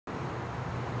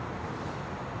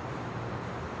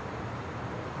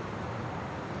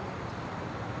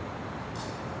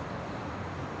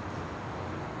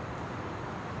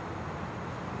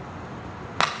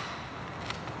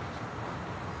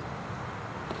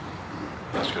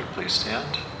Could please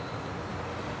stand.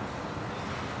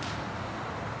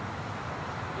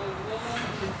 The woman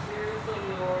who fears the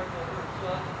Lord will her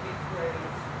flock be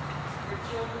praised. Her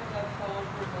children have called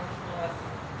her much blessed.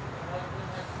 Her husband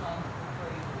has sung her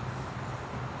praises.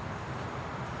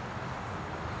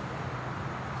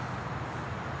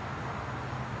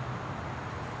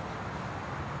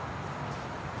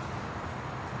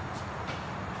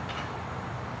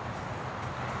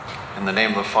 In the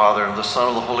name of the Father, and of the Son,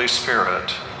 and of the Holy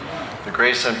Spirit, the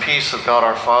grace and peace of God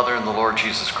our Father and the Lord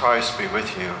Jesus Christ be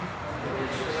with you.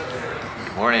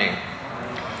 Good morning.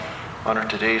 Honor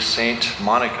today's Saint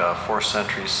Monica, 4th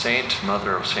century saint,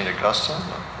 mother of Saint Augustine.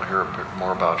 We'll hear a bit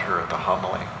more about her at the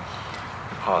homily.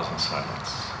 We pause in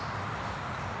silence.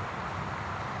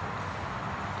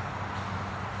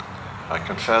 I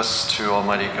confess to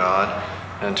Almighty God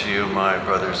and to you, my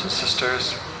brothers and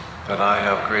sisters, that I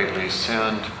have greatly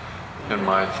sinned in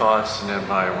my thoughts and in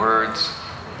my words,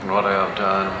 in what I have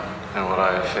done and what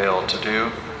I have failed to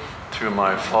do, through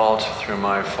my fault, through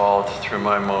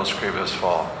my most grievous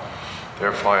fault.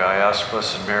 Therefore I ask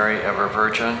Blessed Mary, ever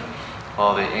Virgin,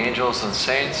 all the angels and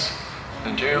saints,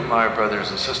 and you, my brothers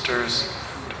and sisters,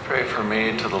 to pray for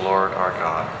me to the Lord our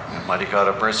God. And mighty God,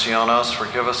 have mercy on us,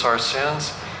 forgive us our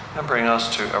sins, and bring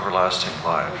us to everlasting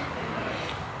life.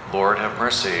 Lord, have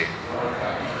mercy.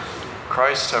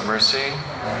 Christ, have mercy.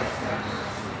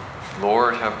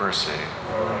 Lord, have mercy.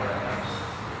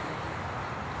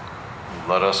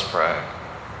 Let us pray.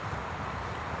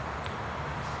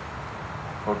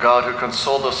 O God, who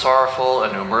consoled the sorrowful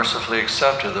and who mercifully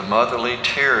accepted the motherly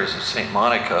tears of St.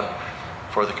 Monica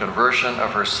for the conversion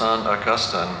of her son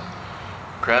Augustine,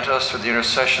 grant us through the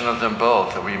intercession of them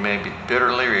both that we may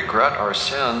bitterly regret our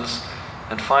sins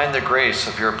and find the grace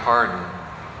of your pardon.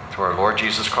 Through our Lord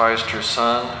Jesus Christ, your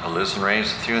Son, who lives and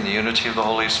reigns with you in the unity of the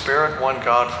Holy Spirit, one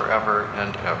God forever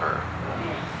and ever.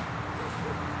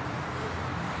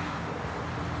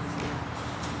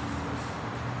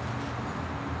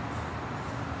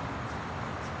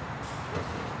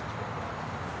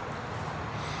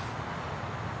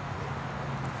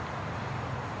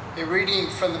 A reading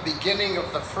from the beginning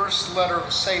of the first letter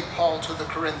of St. Paul to the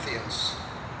Corinthians.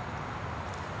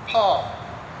 Paul,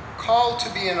 called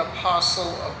to be an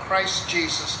apostle of Christ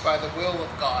Jesus by the will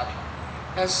of God,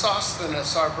 and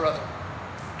Sosthenes our brother,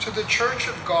 to the church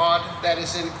of God that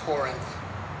is in Corinth,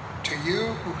 to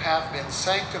you who have been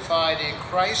sanctified in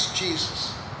Christ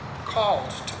Jesus, called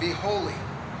to be holy,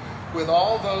 with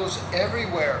all those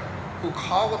everywhere who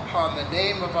call upon the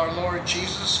name of our Lord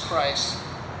Jesus Christ,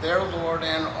 their Lord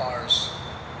and ours.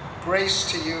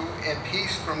 Grace to you and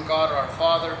peace from God our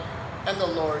Father and the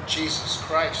Lord Jesus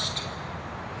Christ.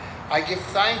 I give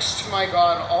thanks to my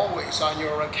God always on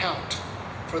your account,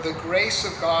 for the grace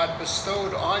of God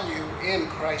bestowed on you in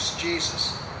Christ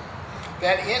Jesus,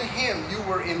 that in him you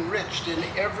were enriched in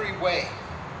every way,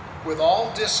 with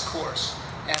all discourse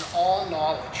and all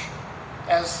knowledge,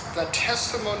 as the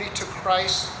testimony to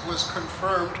Christ was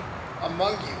confirmed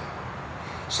among you,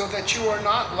 so that you are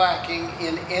not lacking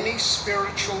in any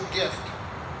spiritual gift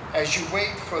as you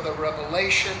wait for the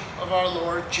revelation of our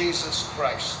Lord Jesus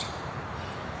Christ.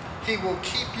 He will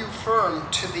keep you firm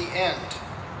to the end,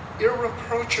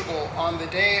 irreproachable on the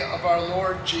day of our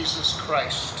Lord Jesus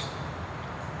Christ.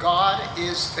 God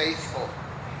is faithful,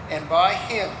 and by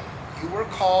him you were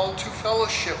called to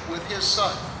fellowship with his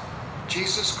Son,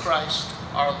 Jesus Christ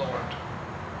our Lord.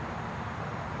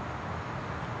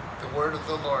 The word of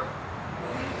the Lord.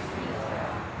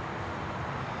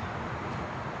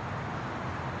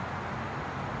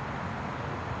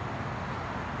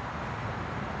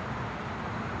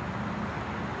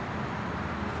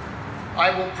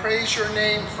 I will praise your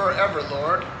name forever,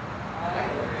 Lord. I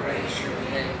will praise your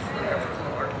name forever,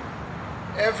 Lord.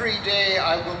 Every day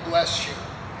I will bless you,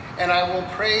 and I will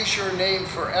praise your name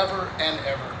forever and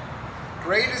ever.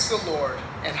 Great is the Lord,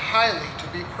 and highly to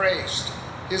be praised.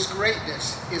 His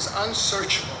greatness is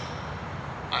unsearchable.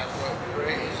 I will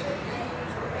praise your name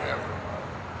forever.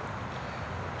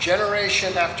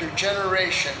 Generation after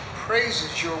generation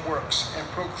praises your works and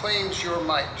proclaims your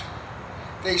might.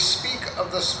 They speak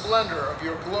of the splendor of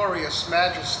your glorious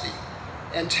majesty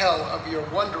and tell of your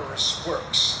wondrous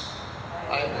works.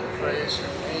 I will praise your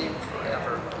name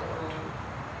forever,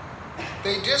 Lord.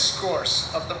 They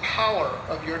discourse of the power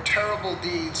of your terrible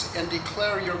deeds and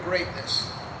declare your greatness.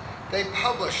 They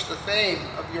publish the fame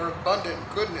of your abundant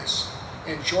goodness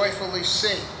and joyfully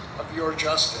sing of your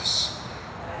justice.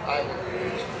 I will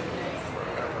praise your name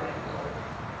forever, Lord.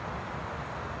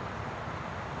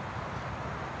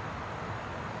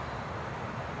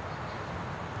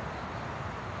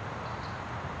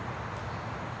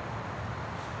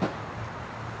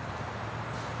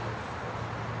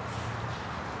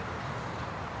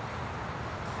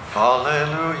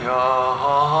 Alleluia,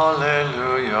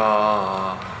 alleluia,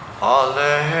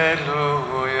 alleluia,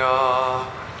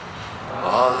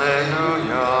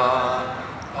 alleluia,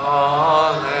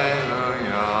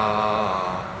 alleluia,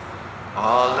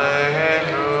 alleluia.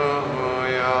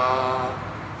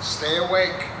 Stay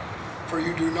awake, for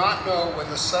you do not know when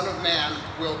the Son of Man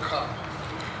will come.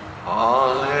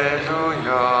 Alleluia.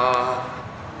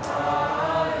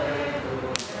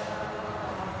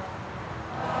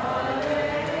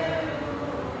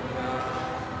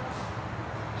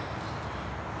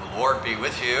 The Lord be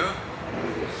with you.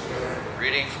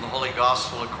 Reading from the Holy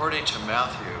Gospel according to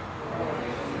Matthew.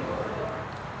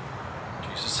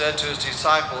 Jesus said to his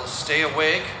disciples, "Stay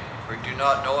awake, for you do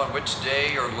not know on which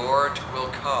day your Lord will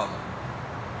come.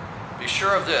 Be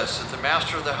sure of this, if the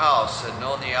master of the house had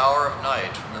known the hour of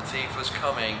night when the thief was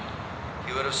coming,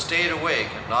 he would have stayed awake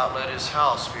and not let his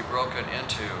house be broken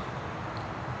into.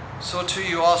 So too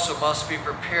you also must be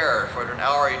prepared, for at an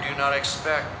hour you do not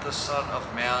expect the Son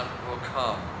of Man will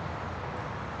come.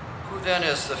 Who then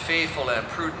is the faithful and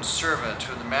prudent servant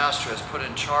whom the master has put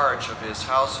in charge of his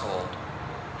household,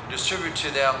 to distribute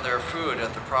to them their food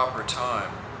at the proper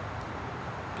time?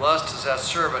 Blessed is that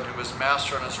servant whom his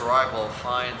master on his arrival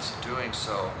finds doing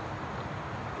so.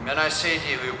 Amen, I say to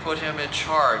you, he will put him in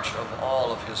charge of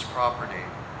all of his property.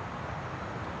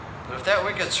 But if that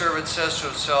wicked servant says to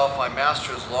himself, 'My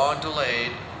master is long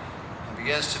delayed,' and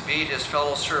begins to beat his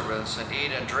fellow servants and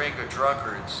eat and drink with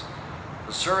drunkards,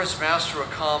 the servant's master will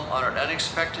come on an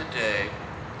unexpected day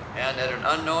and at an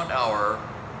unknown hour,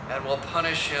 and will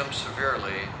punish him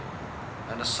severely,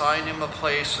 and assign him a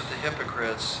place with the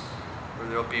hypocrites, where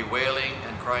there will be wailing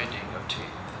and grinding of teeth."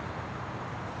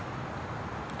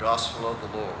 The Gospel of the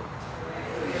Lord.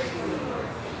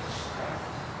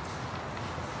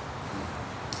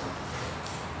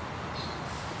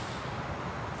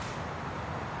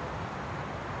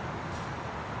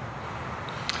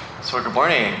 So good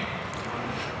morning.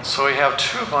 So we have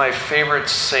two of my favorite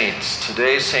saints.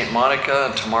 Today, St. Monica,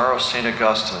 and tomorrow, St.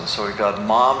 Augustine. So we got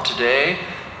Mom today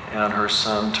and her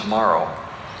son tomorrow.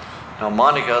 Now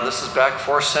Monica, this is back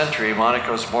 4th century.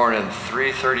 Monica was born in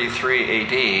 333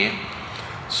 AD.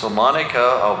 So Monica,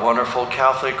 a wonderful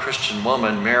Catholic Christian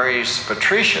woman, marries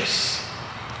Patricius,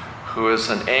 who is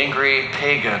an angry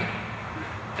pagan.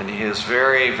 And he is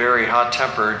very, very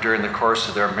hot-tempered during the course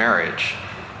of their marriage.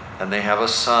 And they have a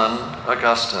son,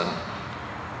 Augustine.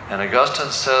 And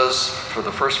Augustine says, for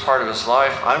the first part of his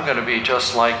life, "I'm going to be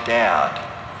just like Dad,"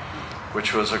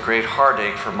 which was a great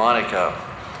heartache for Monica.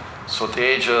 So at the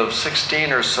age of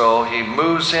 16 or so, he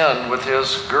moves in with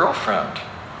his girlfriend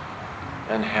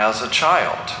and has a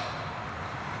child.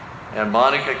 And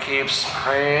Monica keeps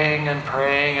praying and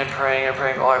praying and praying and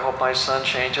praying, "Oh, I hope my son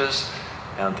changes."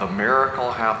 And the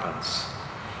miracle happens.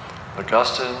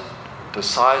 Augustine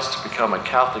decides to become a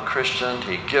Catholic Christian.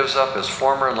 He gives up his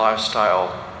former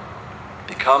lifestyle,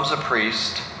 becomes a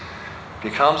priest,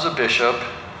 becomes a bishop,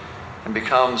 and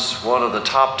becomes one of the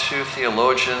top 2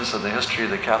 theologians in the history of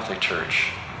the Catholic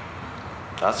Church.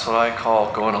 That's what I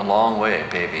call going a long way,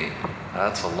 baby.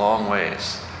 That's a long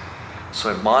ways.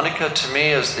 So Monica, to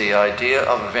me, is the idea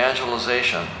of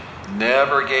evangelization.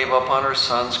 Never gave up on her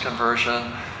son's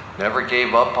conversion, never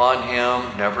gave up on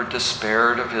him, never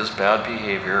despaired of his bad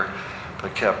behavior,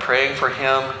 but kept praying for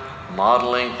him,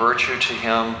 modeling virtue to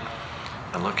him,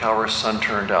 and look how her son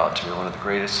turned out to be one of the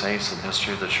greatest saints in the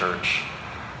history of the Church.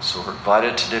 So we're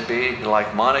invited to be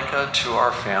like Monica to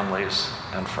our families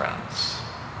and friends.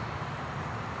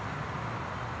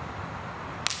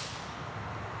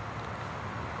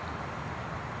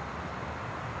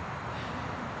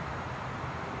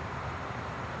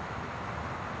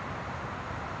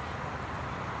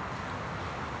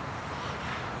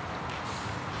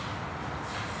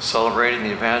 Celebrating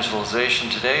the evangelization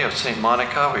today of St.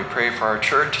 Monica, we pray for our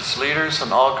church, its leaders,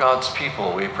 and all God's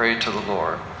people. We pray to the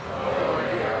Lord.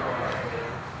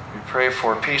 We pray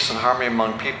for peace and harmony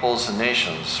among peoples and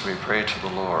nations. We pray to the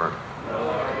Lord.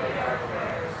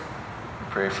 We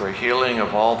pray for healing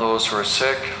of all those who are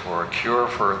sick, for a cure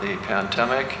for the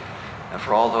pandemic, and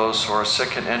for all those who are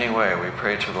sick in any way. We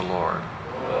pray to the Lord.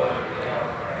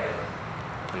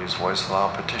 Please voice of our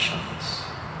petitions.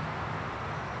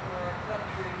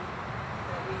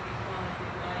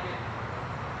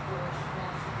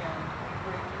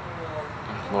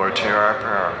 Lord, hear our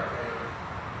prayer.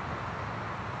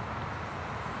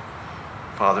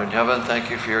 Father in heaven, thank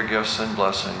you for your gifts and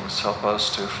blessings. Help us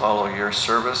to follow your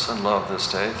service and love this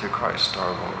day through Christ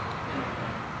our Lord.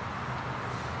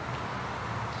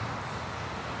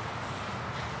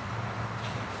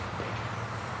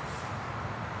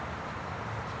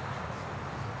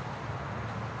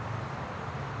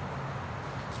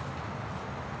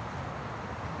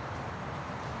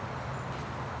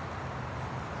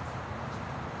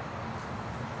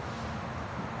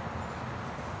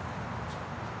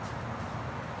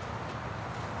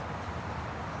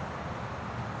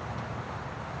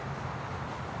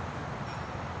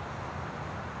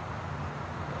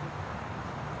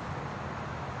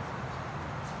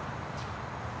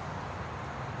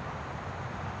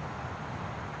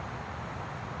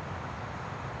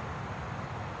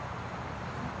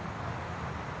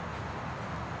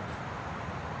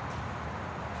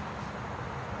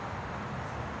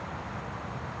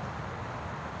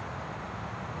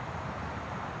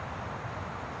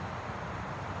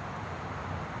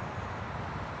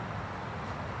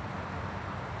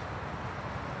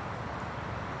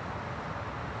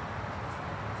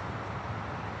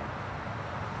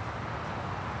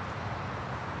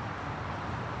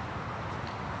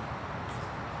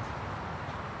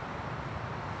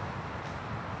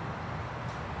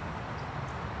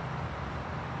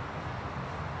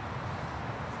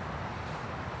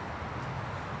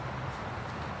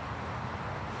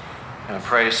 And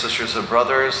pray, sisters and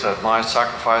brothers, that my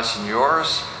sacrifice and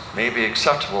yours may be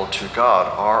acceptable to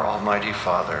God, our Almighty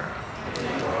Father.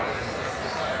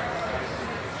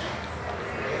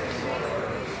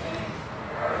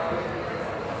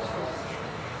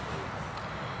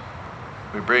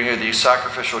 We bring you these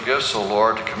sacrificial gifts, O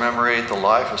Lord, to commemorate the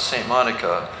life of St.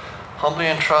 Monica, humbly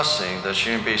entrusting that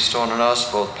she may bestow on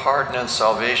us both pardon and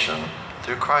salvation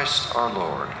through Christ our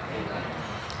Lord. Amen.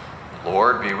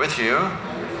 Lord be with you.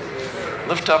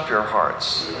 Lift up your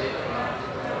hearts.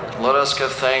 Let us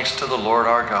give thanks to the Lord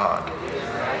our God.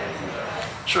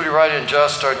 Truly right and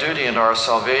just, our duty and our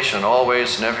salvation,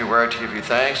 always and everywhere to give you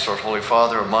thanks, Lord, Holy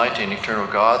Father, Almighty and eternal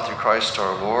God, through Christ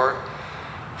our Lord.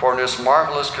 For in this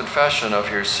marvelous confession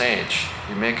of your saints,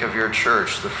 you make of your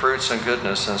church the fruits and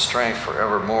goodness and strength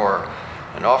forevermore,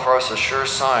 and offer us a sure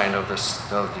sign of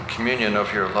the communion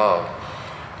of your love.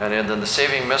 And in the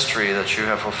saving mystery that you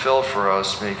have fulfilled for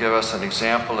us, may give us an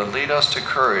example and lead us to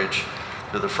courage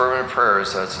through the fervent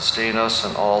prayers that sustain us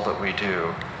in all that we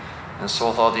do. And so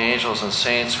with all the angels and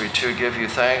saints, we too give you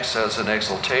thanks as in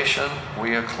exaltation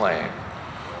we acclaim.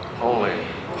 Holy,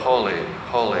 holy,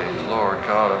 holy, Lord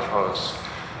God of hosts,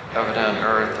 heaven and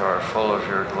earth are full of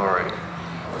your glory.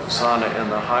 Hosanna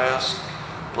in the highest.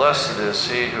 Blessed is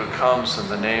he who comes in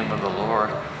the name of the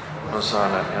Lord.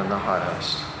 Hosanna in the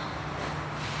highest.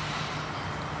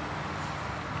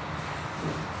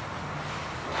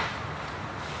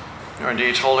 You are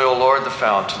indeed holy, O Lord, the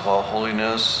fount of all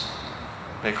holiness.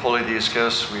 Make holy these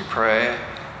gifts, we pray,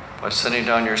 by sending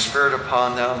down your Spirit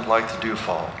upon them like the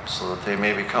dewfall, so that they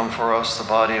may become for us the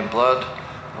body and blood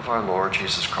of our Lord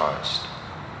Jesus Christ.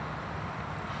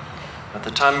 At the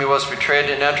time he was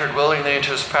betrayed and entered willingly into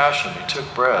his passion, he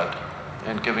took bread,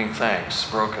 and giving thanks,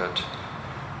 broke it,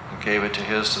 and gave it to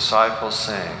his disciples,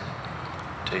 saying,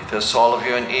 "Take this, all of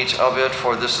you, and eat of it,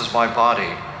 for this is my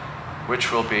body,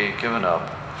 which will be given up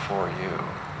for you."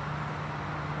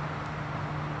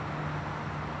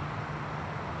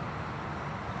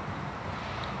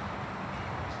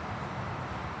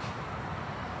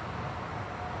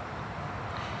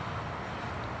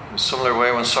 In a similar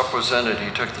way, when supper was ended,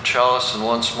 he took the chalice, and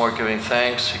once more giving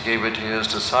thanks, he gave it to his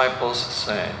disciples,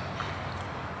 saying,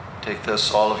 "Take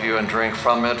this, all of you, and drink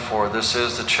from it, for this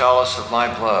is the chalice of my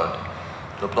blood,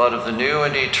 the blood of the new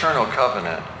and eternal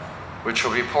covenant, which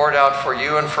will be poured out for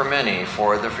you and for many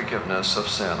for the forgiveness of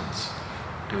sins.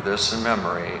 Do this in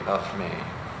memory of me."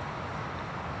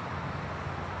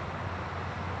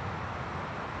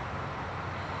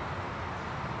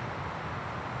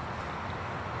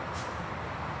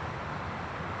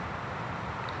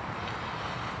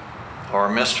 Our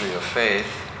mystery of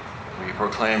faith, we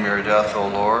proclaim your death, O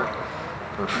Lord,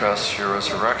 profess your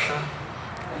resurrection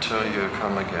until you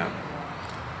come again.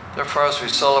 Therefore, as we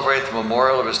celebrate the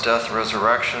memorial of his death and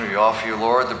resurrection, we offer you,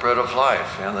 Lord, the bread of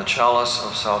life and the chalice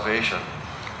of salvation,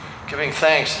 giving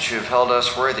thanks that you have held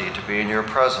us worthy to be in your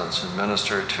presence and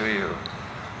minister to you.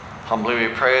 Humbly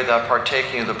we pray that,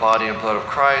 partaking of the body and blood of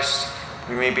Christ,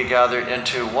 we may be gathered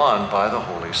into one by the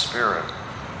Holy Spirit.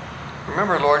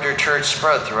 Remember, Lord, your church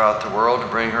spread throughout the world to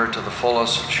bring her to the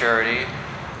fullness of charity,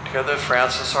 together with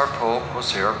Francis, our Pope,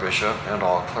 Jose, our Bishop, and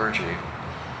all clergy.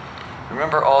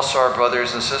 Remember also our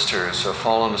brothers and sisters who have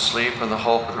fallen asleep in the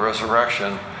hope of the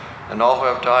resurrection, and all who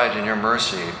have died in your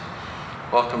mercy.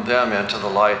 Welcome them into the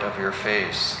light of your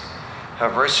face.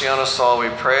 Have mercy on us all, we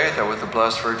pray, that with the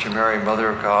Blessed Virgin Mary, Mother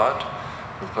of God,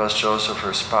 with blessed Joseph,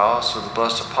 her spouse, with the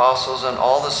blessed apostles, and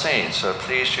all the saints who have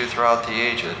pleased you throughout the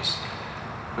ages,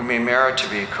 we may merit to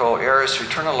be co-heirs to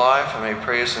eternal life and may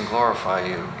praise and glorify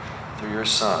you through your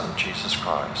Son, Jesus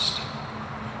Christ.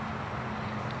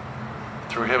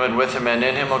 Through him and with him and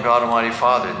in him, O God, Almighty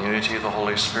Father, in the unity of the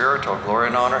Holy Spirit, all glory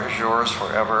and honor is yours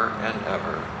forever and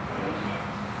ever.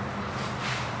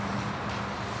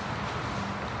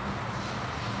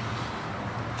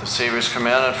 The Savior's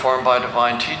command, informed by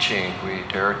divine teaching, we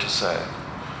dare to say,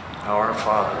 Our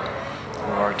Father,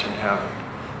 who art in heaven,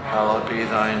 hallowed be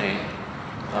thy name.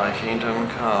 Thy kingdom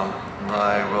come,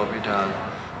 thy will be done,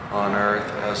 on earth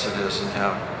as it is in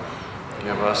heaven.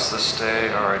 Give us this day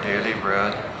our daily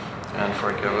bread, and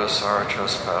forgive us our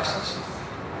trespasses,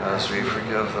 as we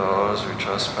forgive those who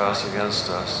trespass against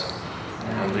us.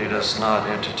 And lead us not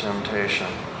into temptation,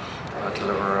 but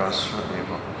deliver us from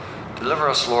evil. Deliver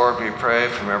us, Lord, we pray,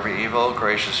 from every evil.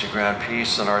 Graciously grant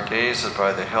peace in our days, that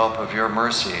by the help of your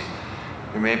mercy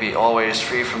we may be always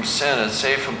free from sin and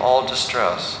safe from all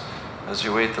distress, as we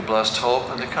await the blessed hope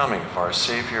and the coming of our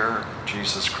Savior,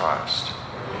 Jesus Christ.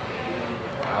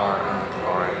 Power and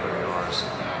glory are yours.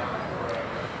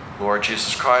 Lord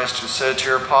Jesus Christ, who said to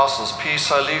your apostles,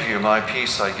 "Peace I leave you, my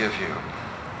peace I give you.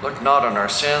 Look not on our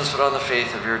sins, but on the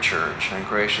faith of your church, and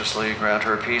graciously grant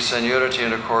her peace and unity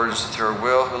in accordance with your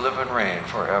will, who live and reign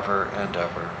forever and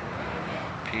ever.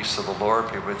 Peace of the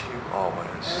Lord be with you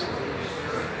always.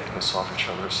 Let us offer each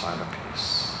other a sign of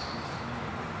peace.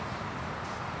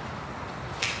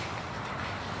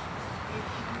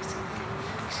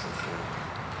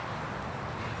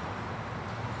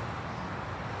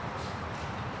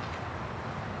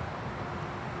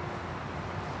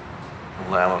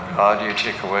 Lamb of God, you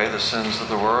take away the sins of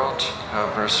the world,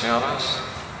 have mercy on us.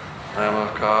 Lamb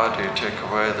of God, you take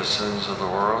away the sins of the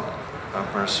world,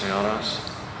 have mercy on us.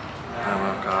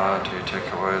 Lamb of God, you take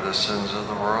away the sins of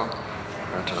the world,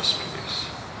 grant us peace.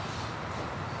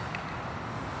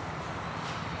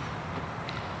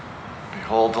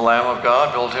 Behold the Lamb of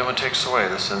God, behold him who takes away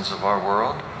the sins of our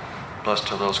world. Blessed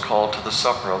are those called to the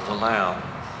supper of the Lamb.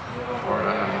 Lord,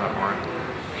 I am not worthy,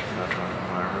 should not join in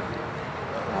my word.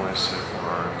 Only say the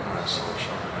word, and my soul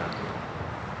shall live.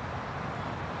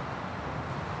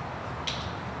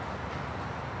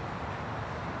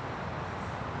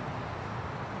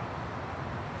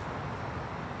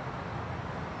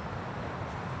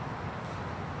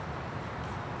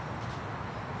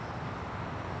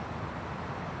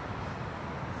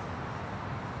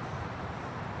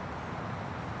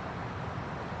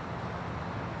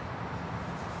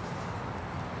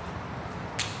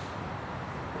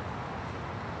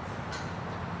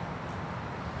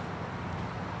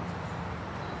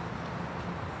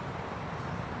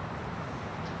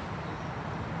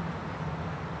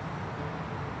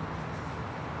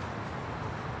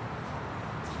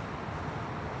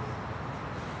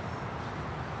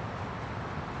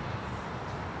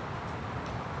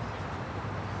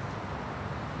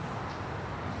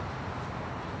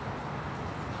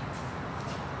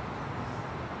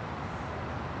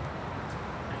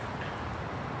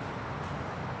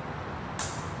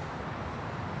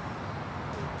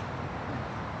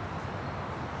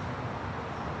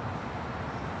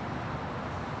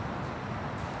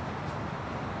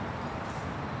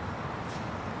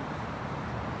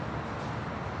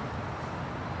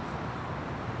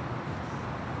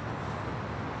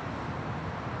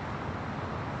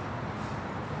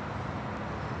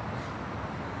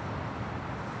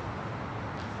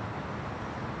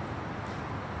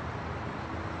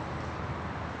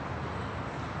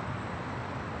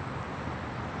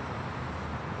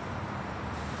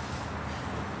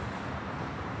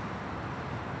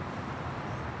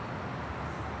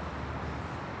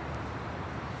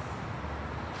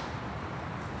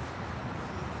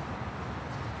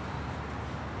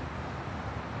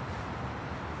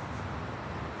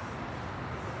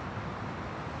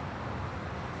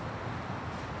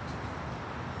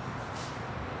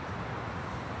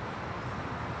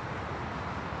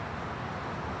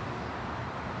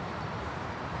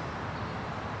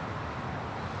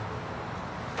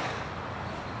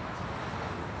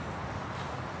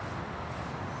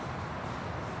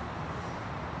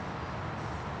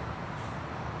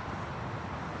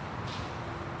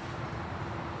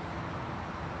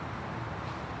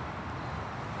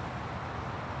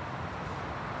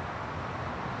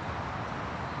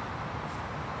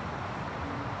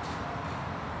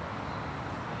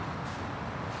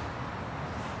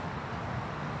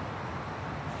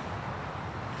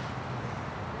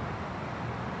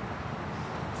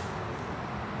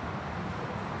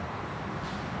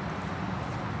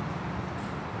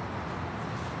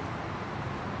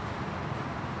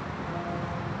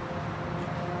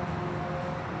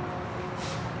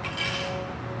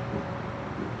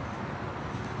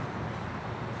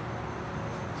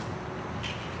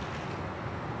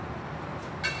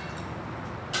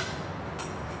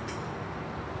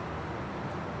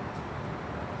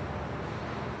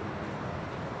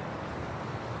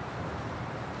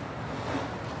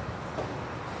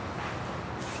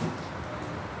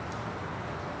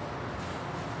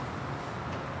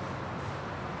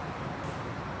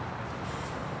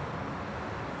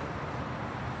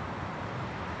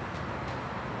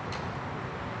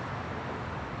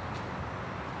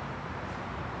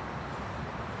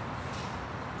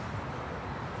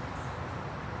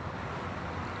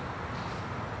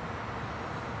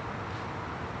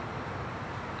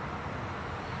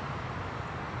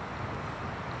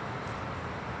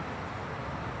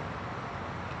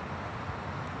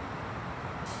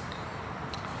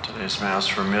 Today's Mass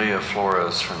for Amelia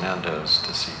Flores Hernandez,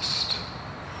 deceased.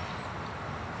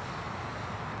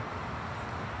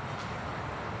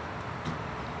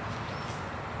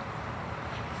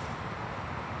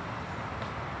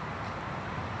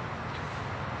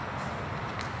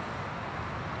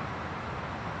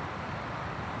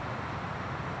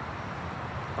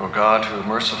 O God, who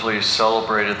mercifully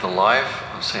celebrated the life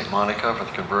of St. Monica for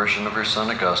the conversion of her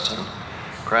son Augustine,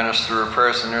 grant us through her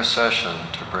prayers and intercession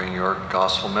to bring your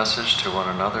gospel message to one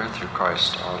another through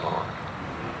Christ our Lord.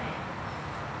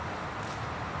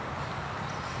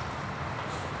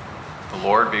 The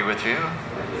Lord be with you.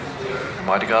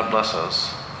 Almighty God bless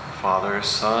us, Father,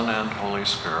 Son, and Holy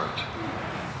Spirit.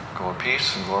 Go in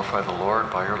peace and glorify the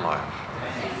Lord by your life.